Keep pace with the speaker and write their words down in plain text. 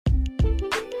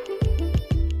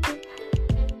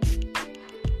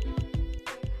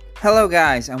Hello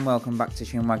guys and welcome back to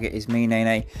Chinwag. It is me,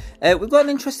 Nene. We've got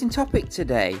an interesting topic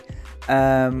today,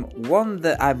 one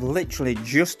that I've literally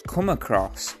just come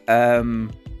across,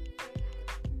 and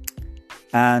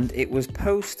it was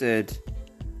posted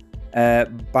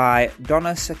by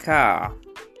Donna Sakar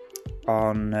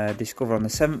on Discover on the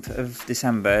 7th of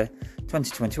December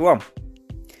 2021,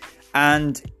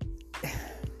 and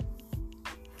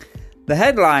the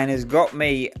headline has got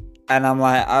me. And I'm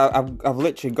like, I've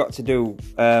literally got to do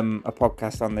a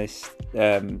podcast on this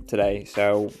today.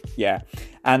 So yeah,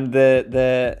 and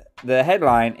the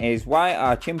headline is, why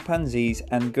are chimpanzees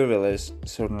and gorillas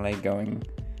suddenly going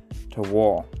to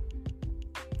war?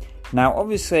 Now,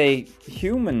 obviously,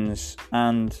 humans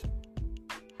are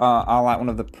like one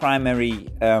of the primary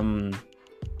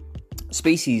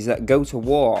species that go to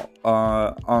war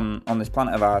on this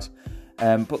planet of ours.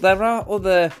 But there are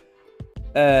other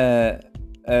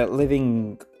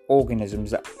living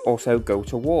organisms that also go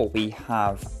to war. We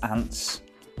have ants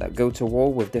that go to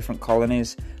war with different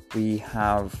colonies. We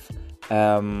have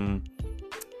I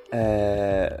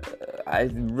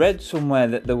read somewhere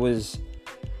that there was,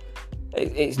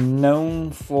 it's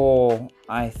known for,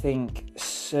 I think,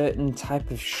 certain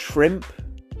type of shrimp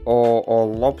or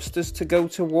lobsters to go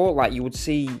to war. Like you would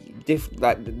see there's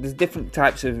different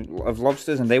types of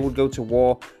lobsters, and they would go to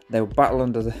war. They would battle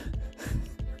under the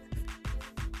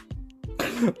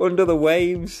under the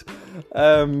waves,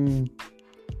 and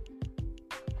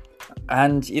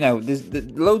you know, there's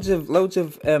loads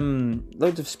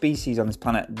of species on this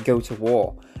planet go to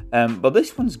war, but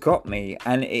this one's got me,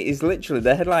 and it is literally,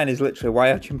 the headline is literally,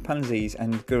 why are chimpanzees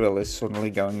and gorillas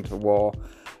suddenly going to war?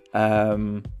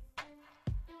 And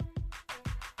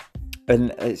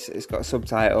it's got a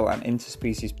subtitle: an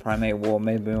interspecies primate war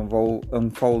may be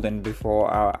unfolding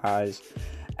before our eyes,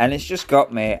 and it's just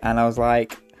got me, and I was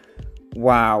like,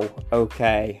 wow,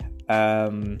 okay.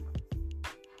 But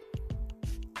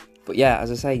yeah,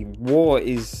 as I say, war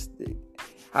is...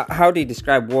 How do you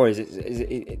describe war? Is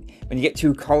it when you get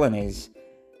two colonies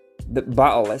that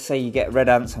battle, let's say you get red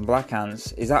ants and black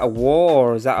ants, is that a war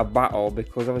or is that a battle?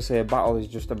 Because obviously a battle is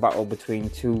just a battle between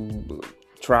two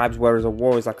tribes, whereas a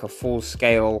war is like a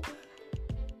full-scale,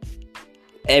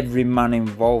 every man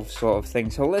involved sort of thing.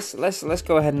 So let's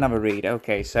go ahead and have a read.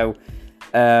 Okay, so...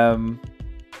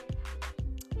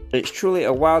 it's truly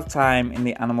a wild time in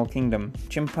the animal kingdom.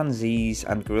 Chimpanzees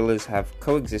and gorillas have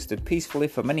coexisted peacefully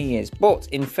for many years, but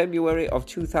in February of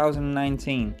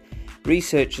 2019,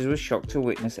 researchers were shocked to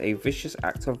witness a vicious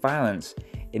act of violence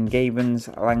in Gabon's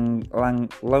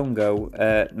Longo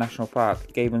National Park.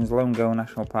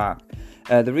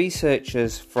 The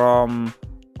researchers from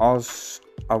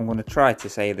I'm going to try to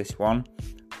say this one,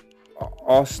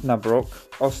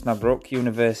 Osnabrück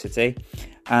University,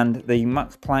 and the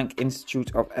Max Planck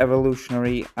Institute of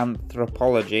Evolutionary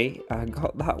Anthropology, I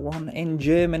got that one, in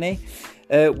Germany,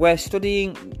 we're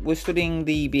studying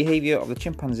the behaviour of the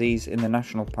chimpanzees in the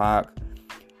national park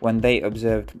when they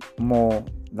observed more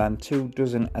than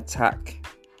 24 attack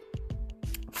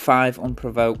 5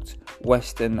 unprovoked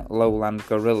western lowland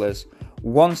gorillas,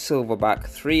 1 silverback,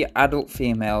 3 adult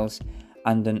females,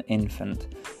 and an infant.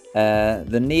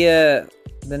 The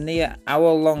near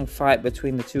hour-long fight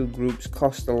between the two groups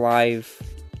cost the life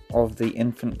of the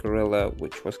infant gorilla,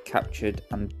 which was captured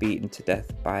and beaten to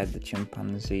death by the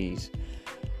chimpanzees.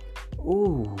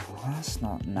 Ooh, that's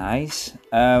not nice.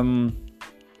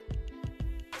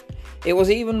 It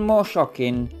was even more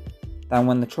shocking than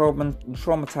when the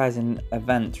traumatizing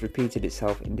event repeated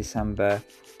itself in December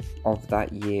of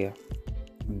that year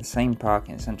in the same park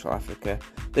in Central Africa.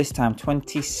 This time,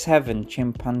 27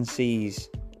 chimpanzees,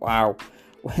 wow,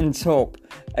 went up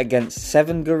against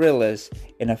 7 gorillas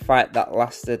in a fight that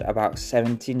lasted about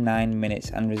 79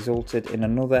 minutes and resulted in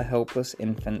another helpless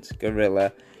infant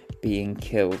gorilla being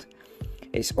killed.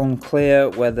 It's unclear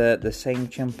whether the same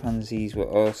chimpanzees were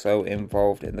also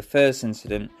involved in the first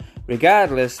incident.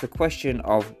 Regardless, the question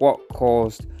of what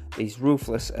caused these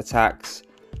ruthless attacks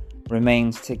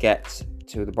remains to get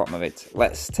to the bottom of it.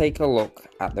 Let's take a look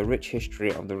at the rich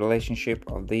history of the relationship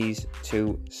of these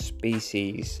two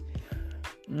species.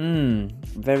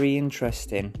 Very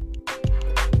interesting.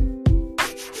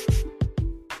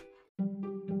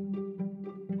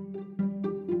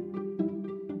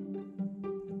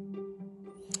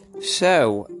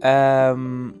 So,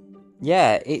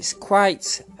 yeah, it's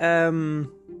quite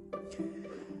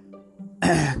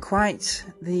quite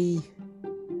the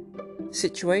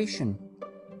situation.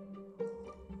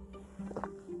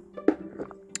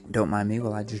 Don't mind me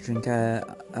while I just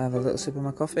have a little sip of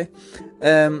my coffee.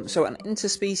 So an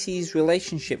interspecies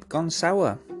relationship gone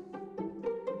sour.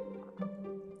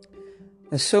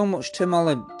 There's so much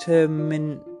turmoil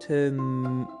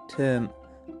Oh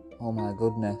my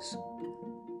goodness.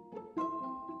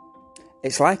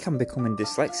 It's like I'm becoming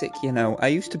dyslexic, you know. I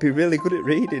used to be really good at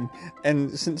reading,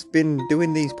 and since been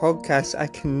doing these podcasts, I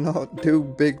cannot do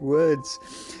big words.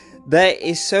 There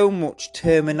is so much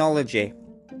terminology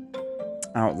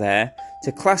out there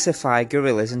to classify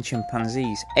gorillas and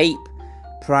chimpanzees. Ape,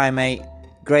 primate,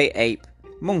 great ape,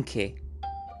 monkey.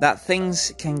 That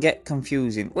things can get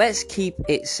confusing. Let's keep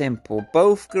it simple.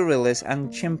 Both gorillas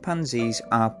and chimpanzees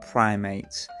are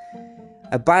primates.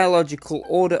 A biological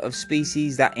order of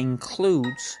species that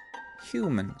includes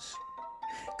humans.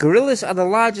 Gorillas are the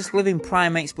largest living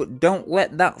primates, but don't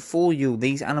let that fool you.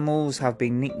 These animals have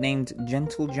been nicknamed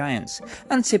gentle giants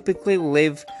and typically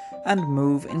live and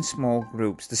move in small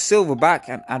groups. The silverback,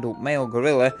 an adult male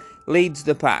gorilla, leads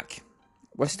the pack.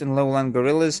 Western lowland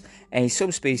gorillas, a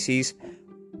subspecies,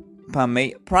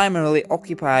 primarily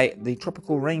occupy the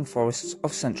tropical rainforests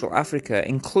of Central Africa,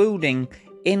 including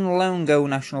in Longo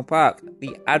National Park.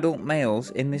 The adult males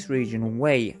in this region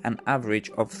weigh an average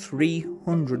of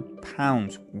 300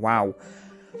 pounds. Wow.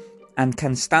 And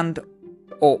can stand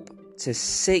up to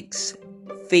 6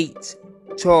 feet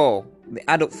tall. The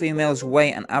adult females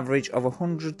weigh an average of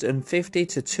 150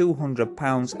 to 200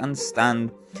 pounds and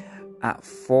stand at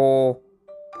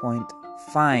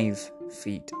 4.5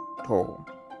 feet tall.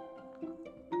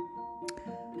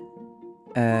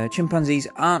 Chimpanzees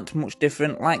aren't much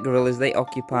different. Like gorillas, they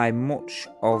occupy much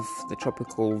of the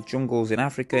tropical jungles in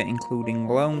Africa, including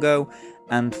Longo,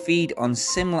 and feed on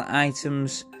similar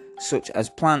items such as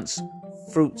plants,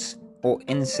 fruits, or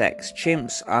insects.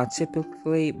 Chimps are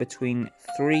typically between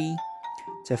 3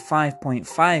 to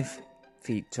 5.5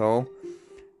 feet tall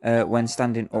when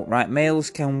standing upright. Males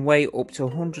can weigh up to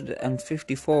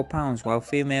 154 pounds, while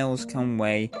females can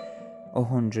weigh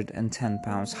 110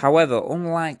 pounds. However,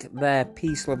 unlike their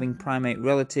peace-loving primate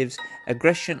relatives,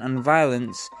 aggression and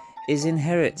violence is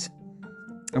inherent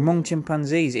among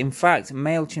chimpanzees. In fact,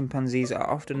 male chimpanzees are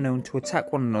often known to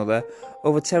attack one another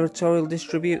over territorial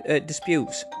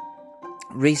disputes.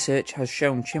 Research has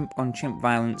shown chimp-on-chimp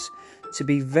violence to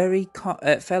be fairly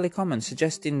common,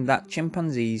 suggesting that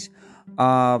chimpanzees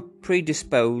are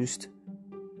predisposed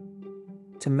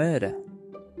to murder.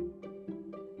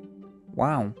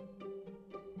 Wow.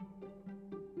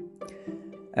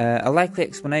 A likely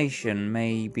explanation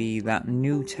may be that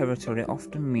new territory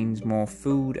often means more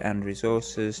food and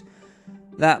resources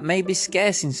that may be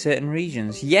scarce in certain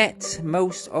regions, yet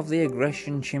most of the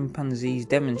aggression chimpanzees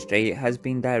demonstrate has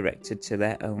been directed to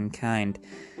their own kind.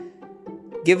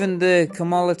 Given the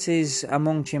commodities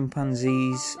among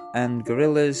chimpanzees and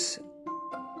gorillas,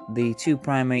 the two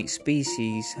primate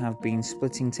species have been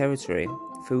splitting territory,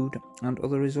 food and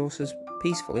other resources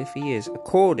peacefully for years,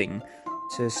 according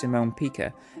to Simone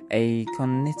Pica, a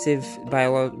cognitive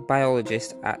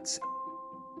biologist at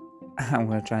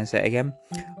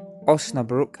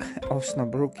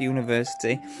Osnabrück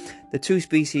University. The two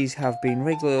species have been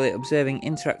regularly observing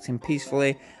interacting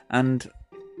peacefully and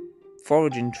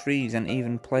foraging trees and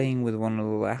even playing with one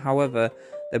another. However,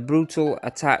 the brutal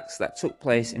attacks that took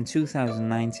place in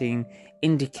 2019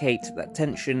 indicate that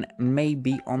tension may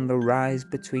be on the rise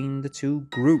between the two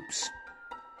groups.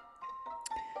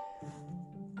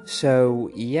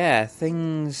 So, yeah,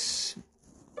 things...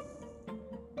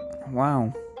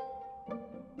 Wow.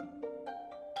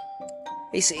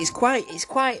 It's quite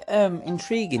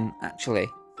intriguing, actually.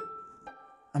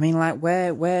 I mean, like,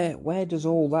 where does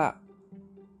all that...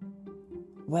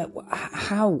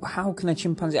 How can a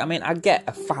chimpanzee... I mean, I get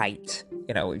a fight,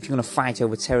 you know, if you're going to fight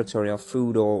over territory or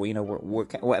food or, you know,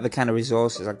 whatever kind of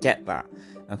resources, I get that,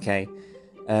 okay?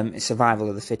 It's survival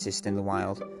of the fittest in the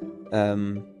wild.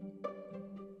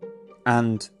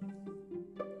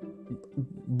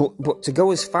 But to go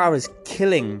as far as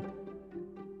killing,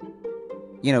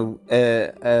 you know,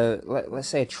 let's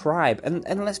say a tribe,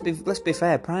 and let's be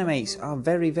fair, primates are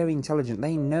very, very intelligent.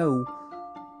 They know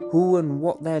who and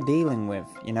what they're dealing with.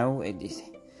 You know,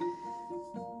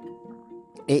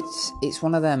 it's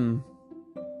one of them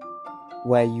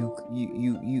where you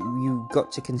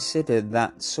got to consider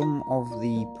that some of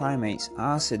the primates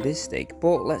are sadistic.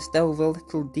 But let's delve a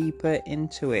little deeper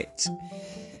into it.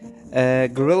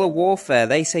 Guerrilla warfare.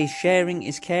 They say sharing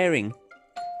is caring,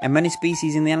 and many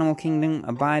species in the animal kingdom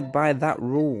abide by that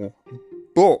rule.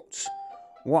 But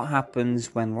what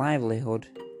happens when livelihood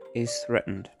is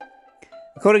threatened?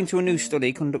 According to a new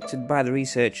study conducted by the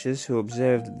researchers who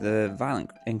observed the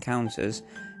violent encounters,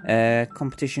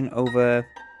 competition over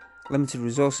limited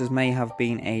resources may have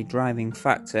been a driving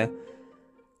factor.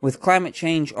 With climate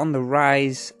change on the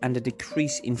rise and a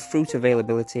decrease in fruit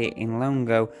availability in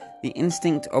Longo, the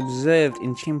instinct observed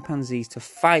in chimpanzees to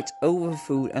fight over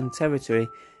food and territory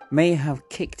may have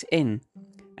kicked in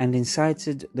and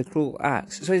incited the cruel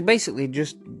acts. So it's basically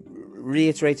just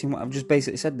reiterating what I've just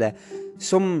basically said there.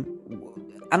 Some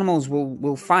animals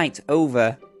will fight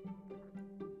over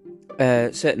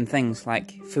certain things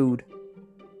like food,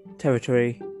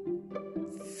 territory,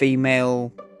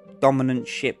 female dominant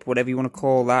ship, whatever you want to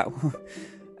call that.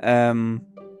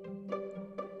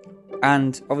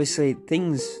 And obviously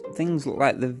things look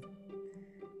like they've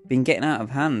been getting out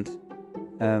of hand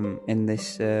in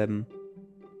this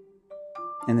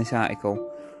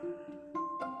article.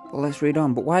 But let's read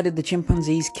on. But why did the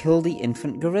chimpanzees kill the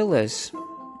infant gorillas?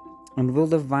 And will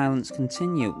the violence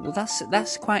continue? Well,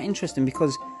 that's quite interesting,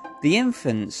 because the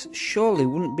infants surely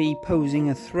wouldn't be posing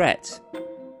a threat.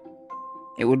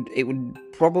 It would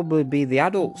probably be the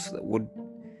adults that would.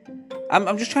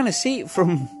 I'm just trying to see it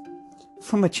from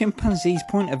a chimpanzee's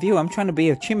point of view. I'm trying to be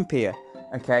a chimp here,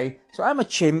 okay? So I'm a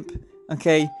chimp,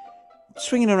 okay,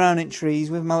 swinging around in trees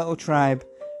with my little tribe.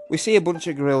 We see a bunch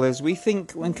of gorillas. We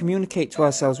think and communicate to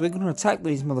ourselves, we're going to attack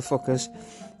these motherfuckers,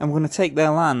 and we're going to take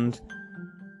their land,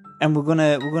 and we're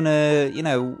gonna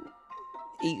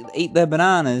eat their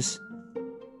bananas,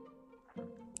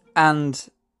 and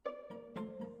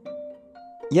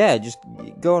yeah, just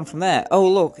go on from there. Oh,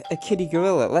 look, a kiddie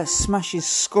gorilla. Let's smash his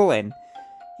skull in.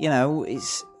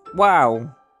 It's...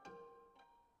 Wow.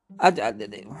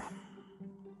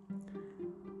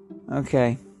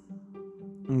 Okay.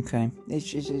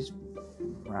 It's...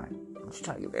 Right. Let's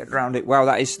try to get around it. Wow,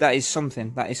 that is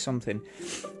something. Why do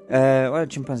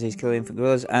chimpanzees kill infant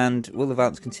gorillas? And will the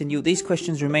violence continue? These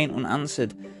questions remain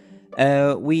unanswered.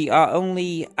 We are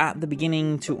only at the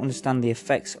beginning to understand the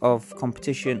effects of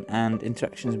competition and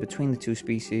interactions between the two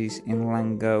species in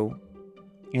Longo,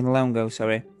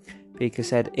 Pica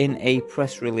said in a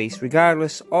press release.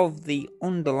 Regardless of the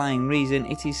underlying reason,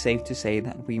 it is safe to say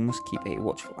that we must keep a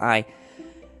watchful eye,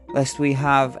 lest we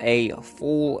have a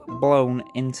full-blown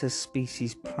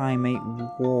interspecies primate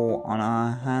war on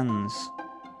our hands.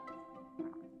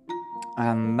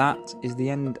 And that is the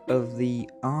end of the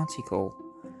article.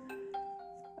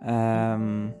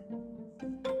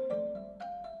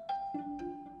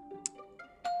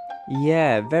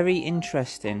 Yeah, very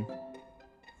interesting.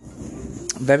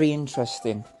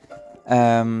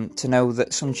 To know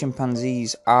that some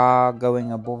chimpanzees are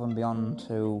going above and beyond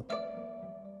to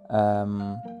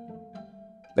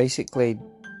basically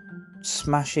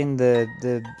smashing the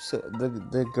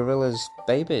gorillas'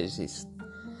 babies.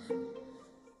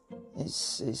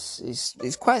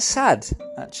 It's quite sad,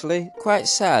 actually. Quite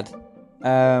sad.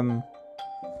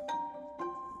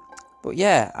 But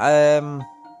yeah,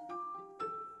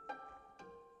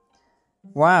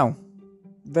 wow,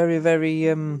 very,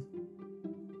 very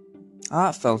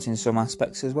heartfelt in some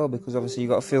aspects as well, because obviously you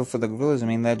got to feel for the gorillas. I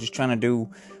mean, they're just trying to do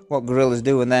what gorillas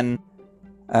do, and then,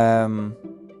 but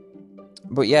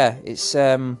yeah, it's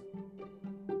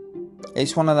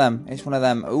one of them.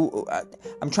 Ooh,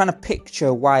 I'm trying to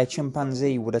picture why a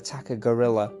chimpanzee would attack a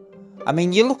gorilla. I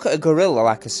mean, you look at a gorilla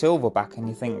like a silverback and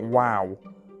you think, wow,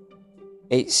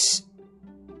 a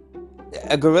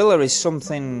gorilla is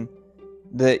something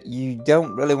that you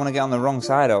don't really want to get on the wrong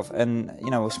side of. And,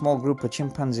 a small group of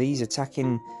chimpanzees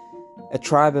attacking a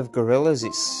tribe of gorillas,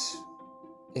 it's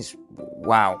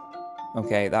wow.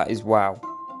 Okay, that is wow.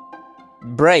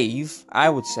 Brave, I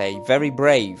would say, very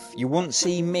brave. You wouldn't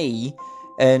see me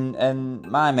and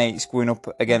my mates going up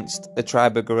against a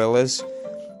tribe of gorillas.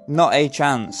 Not a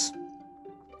chance.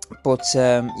 But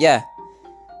yeah,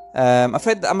 I'm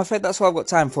afraid that's all I've got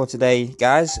time for today,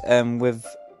 guys. With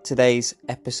today's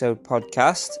episode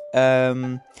podcast.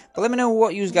 But let me know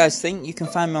what you guys think. You can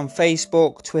find me on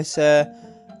Facebook, Twitter,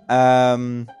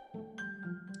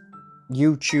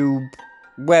 YouTube,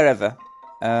 wherever.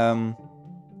 And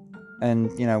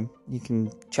you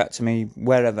can chat to me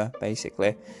wherever.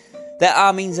 Basically, there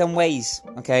are means and ways.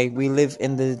 Okay, we live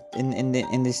in this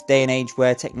day and age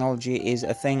where technology is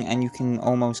a thing, and you can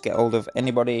almost get hold of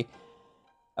anybody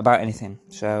about anything.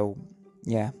 So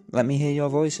yeah, let me hear your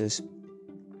voices.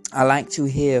 I like to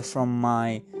hear from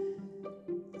my,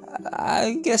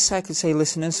 I guess I could say,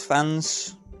 listeners,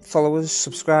 fans, followers,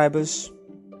 subscribers.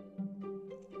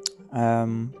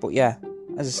 But yeah,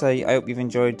 as I say, I hope you've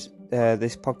enjoyed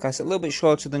this podcast. A little bit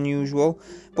shorter than usual,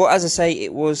 but as I say,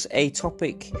 it was a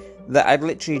topic that I'd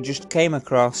literally just came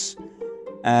across,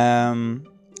 and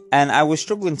I was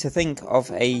struggling to think of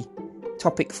a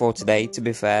topic for today, to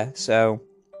be fair. So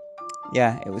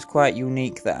yeah, it was quite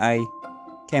unique that I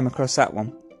came across that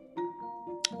one.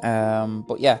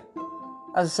 But yeah,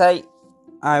 as I say,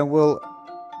 I will...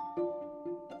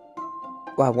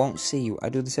 Well, I won't see you. I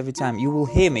do this every time. You will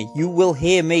hear me. You will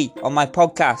hear me on my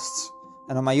podcasts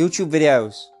and on my YouTube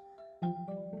videos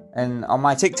and on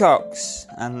my TikToks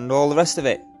and all the rest of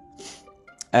it.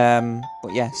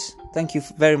 But yes, thank you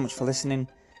very much for listening,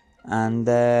 and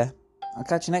I'll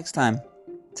catch you next time.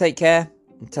 Take care,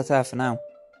 and ta-ta for now.